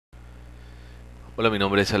Hola, mi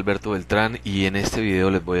nombre es Alberto Beltrán y en este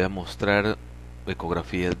video les voy a mostrar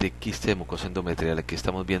ecografías de quiste de mucosa endometrial. Aquí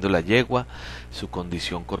estamos viendo la yegua, su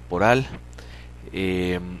condición corporal.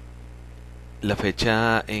 Eh, la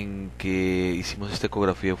fecha en que hicimos esta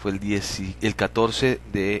ecografía fue el 14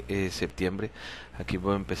 de septiembre. Aquí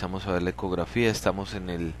empezamos a ver la ecografía. Estamos en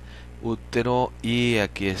el útero y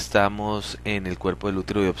aquí estamos en el cuerpo del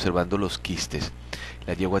útero y observando los quistes.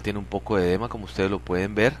 La yegua tiene un poco de edema, como ustedes lo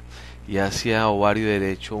pueden ver, y hacia ovario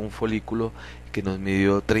derecho un folículo que nos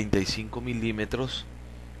midió 35 milímetros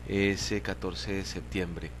ese 14 de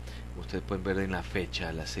septiembre. Como ustedes pueden ver en la fecha,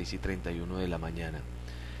 a las 6:31 de la mañana.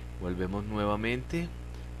 Volvemos nuevamente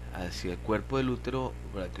hacia el cuerpo del útero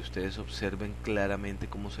para que ustedes observen claramente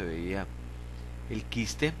cómo se veía el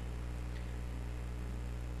quiste.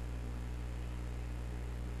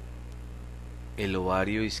 El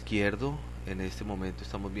ovario izquierdo, en este momento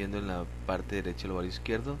estamos viendo en la parte derecha el ovario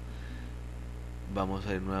izquierdo. Vamos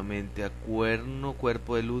a ir nuevamente a cuerno,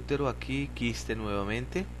 cuerpo del útero, aquí quiste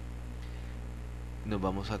nuevamente. Nos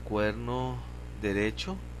vamos a cuerno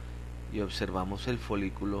derecho y observamos el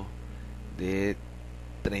folículo de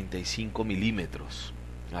 35 milímetros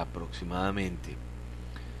aproximadamente.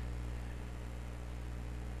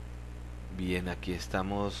 Bien, aquí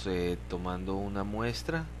estamos tomando una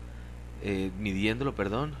muestra, midiéndolo,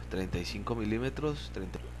 perdón, 35 milímetros.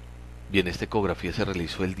 Bien, esta ecografía se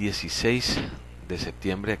realizó el 16 de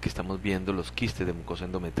septiembre. Aquí estamos viendo los quistes de mucosa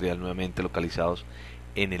endometrial nuevamente localizados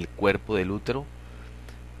en el cuerpo del útero.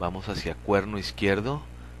 Vamos hacia cuerno izquierdo.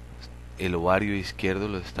 El ovario izquierdo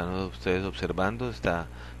lo están ustedes observando. Está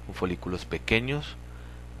con folículos pequeños.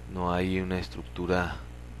 No hay una estructura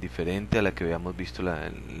diferente a la que habíamos visto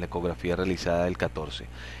la ecografía realizada el 14.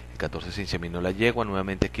 El 14 se inseminó la yegua.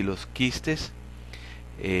 Nuevamente aquí los quistes.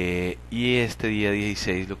 Y este día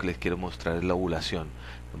 16 lo que les quiero mostrar es la ovulación.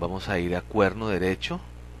 Nos vamos a ir a cuerno derecho,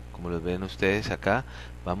 como los ven ustedes acá.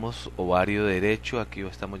 Vamos ovario derecho, aquí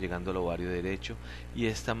estamos llegando al ovario derecho. Y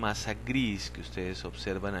esta masa gris que ustedes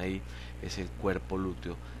observan ahí es el cuerpo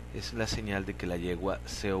lúteo. Es la señal de que la yegua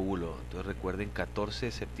se ovuló. Entonces recuerden, 14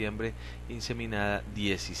 de septiembre inseminada,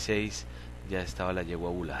 16 ya estaba la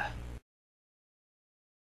yegua ovulada.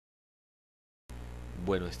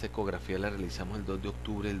 Bueno, esta ecografía la realizamos el 2 de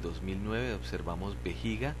octubre del 2009, observamos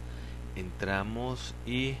vejiga, entramos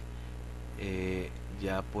y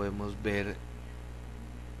ya podemos ver,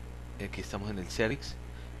 aquí estamos en el cervix,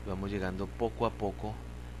 vamos llegando poco a poco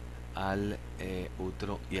al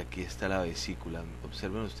útero y aquí está la vesícula.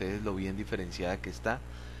 Observen ustedes lo bien diferenciada que está,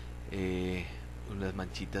 unas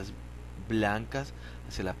manchitas blancas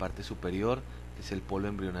hacia la parte superior, que es el polo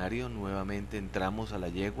embrionario. Nuevamente entramos a la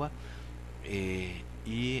yegua.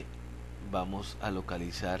 Y vamos a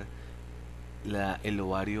localizar el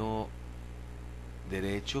ovario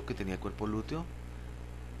derecho que tenía cuerpo lúteo.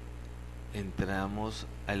 Entramos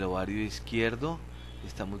al ovario izquierdo,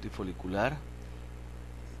 está multifolicular.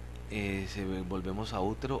 Volvemos a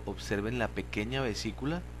útero. Observen la pequeña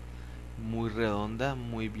vesícula, muy redonda,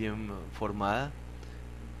 muy bien formada,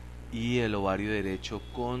 y el ovario derecho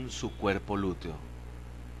con su cuerpo lúteo,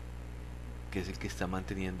 que es el que está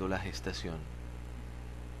manteniendo la gestación.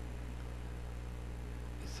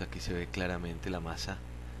 Aquí se ve claramente la masa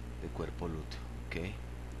de cuerpo lúteo. ¿Okay?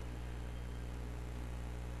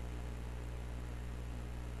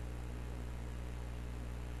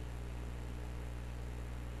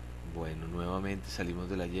 Bueno, nuevamente salimos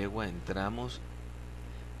de la yegua, entramos,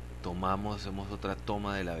 tomamos, hacemos otra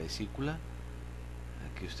toma de la vesícula.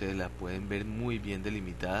 Aquí ustedes la pueden ver muy bien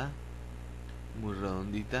delimitada, muy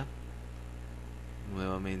redondita.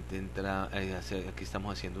 Nuevamente aquí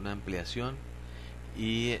estamos haciendo una ampliación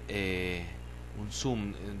y un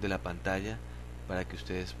zoom de la pantalla para que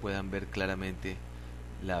ustedes puedan ver claramente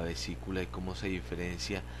la vesícula y cómo se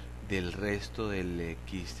diferencia del resto del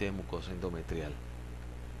quiste de mucosa endometrial.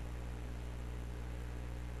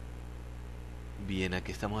 Bien,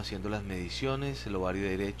 aquí estamos haciendo las mediciones, el ovario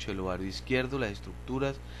derecho, el ovario izquierdo, las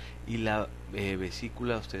estructuras y la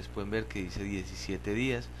vesícula. Ustedes pueden ver que dice 17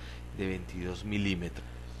 días de 22 milímetros.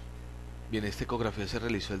 Bien, esta ecografía se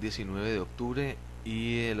realizó el 19 de octubre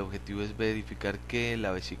y el objetivo es verificar que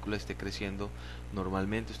la vesícula esté creciendo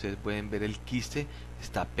normalmente. Ustedes pueden ver el quiste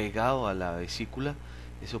está pegado a la vesícula.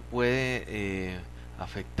 Eso puede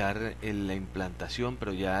afectar la implantación,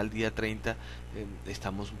 pero ya al día 30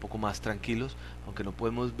 estamos un poco más tranquilos, aunque no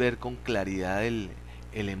podemos ver con claridad el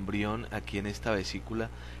embrión aquí en esta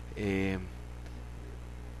vesícula,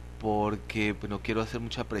 porque pues, no quiero hacer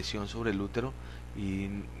mucha presión sobre el útero y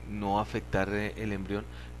no afectar el embrión,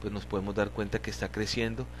 pues nos podemos dar cuenta que está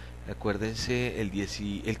creciendo. Acuérdense, el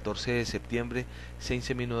 14 de septiembre se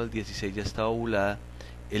inseminó, el 16 ya estaba ovulada,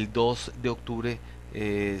 el 2 de octubre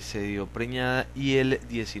se dio preñada y el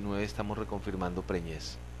 19 estamos reconfirmando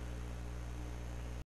preñez.